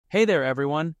Hey there,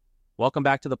 everyone. Welcome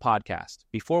back to the podcast.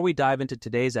 Before we dive into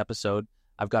today's episode,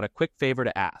 I've got a quick favor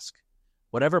to ask.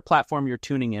 Whatever platform you're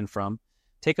tuning in from,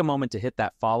 take a moment to hit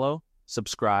that follow,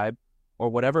 subscribe, or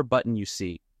whatever button you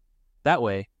see. That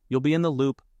way, you'll be in the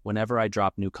loop whenever I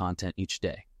drop new content each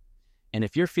day. And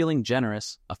if you're feeling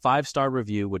generous, a 5-star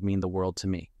review would mean the world to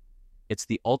me. It's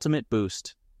the ultimate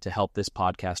boost to help this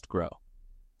podcast grow.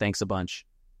 Thanks a bunch.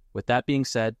 With that being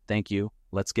said, thank you.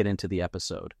 Let's get into the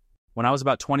episode. When I was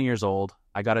about 20 years old,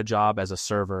 I got a job as a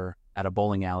server at a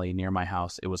bowling alley near my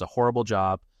house. It was a horrible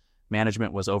job.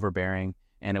 Management was overbearing,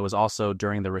 and it was also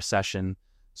during the recession,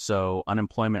 so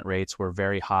unemployment rates were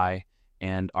very high,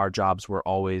 and our jobs were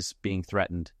always being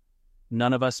threatened.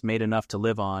 None of us made enough to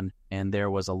live on, and there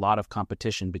was a lot of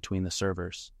competition between the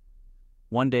servers.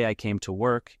 One day I came to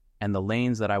work, and the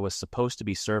lanes that I was supposed to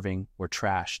be serving were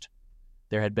trashed.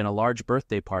 There had been a large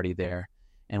birthday party there,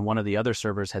 and one of the other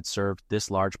servers had served this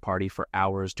large party for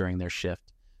hours during their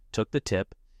shift, took the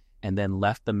tip, and then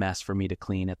left the mess for me to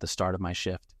clean at the start of my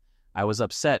shift. I was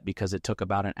upset because it took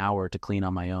about an hour to clean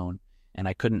on my own, and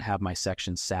I couldn't have my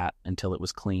section sat until it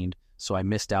was cleaned, so I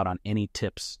missed out on any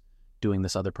tips doing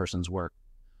this other person's work.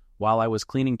 While I was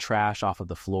cleaning trash off of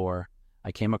the floor,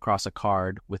 I came across a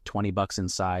card with $20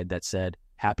 inside that said,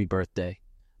 "Happy birthday."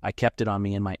 I kept it on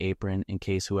me in my apron in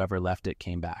case whoever left it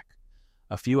came back.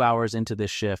 A few hours into this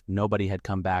shift, nobody had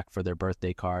come back for their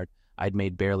birthday card. I'd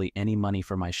made barely any money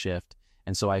for my shift,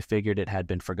 and so I figured it had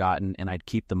been forgotten and I'd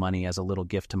keep the money as a little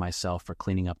gift to myself for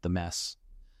cleaning up the mess.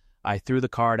 I threw the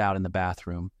card out in the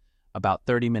bathroom. About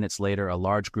 30 minutes later, a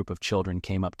large group of children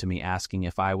came up to me asking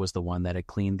if I was the one that had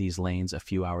cleaned these lanes a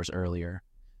few hours earlier.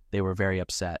 They were very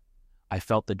upset. I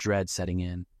felt the dread setting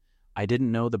in. I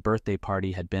didn't know the birthday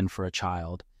party had been for a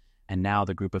child, and now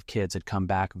the group of kids had come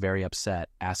back very upset,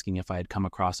 asking if I had come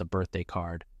across a birthday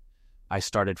card. I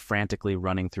started frantically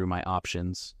running through my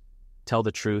options. Tell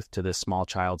the truth to this small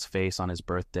child's face on his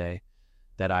birthday.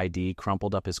 That ID,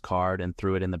 crumpled up his card and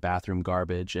threw it in the bathroom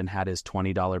garbage, and had his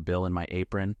 $20 bill in my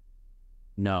apron.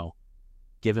 No.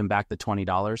 Give him back the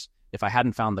 $20? If I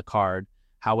hadn't found the card,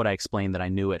 how would I explain that I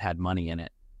knew it had money in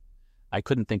it? I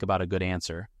couldn't think about a good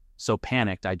answer. So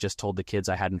panicked, I just told the kids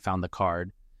I hadn't found the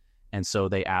card, and so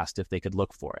they asked if they could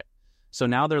look for it. So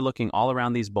now they're looking all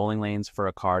around these bowling lanes for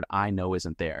a card I know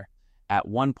isn't there. At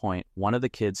one point, one of the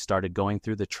kids started going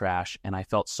through the trash, and I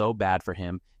felt so bad for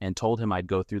him and told him I'd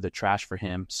go through the trash for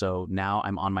him, so now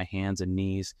I'm on my hands and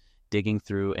knees digging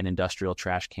through an industrial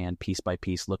trash can piece by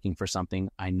piece looking for something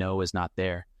I know is not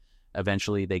there.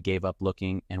 Eventually, they gave up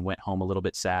looking and went home a little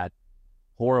bit sad.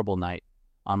 Horrible night.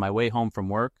 On my way home from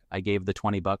work, I gave the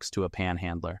 $20 to a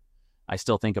panhandler. I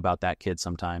still think about that kid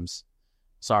sometimes.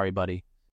 Sorry, buddy.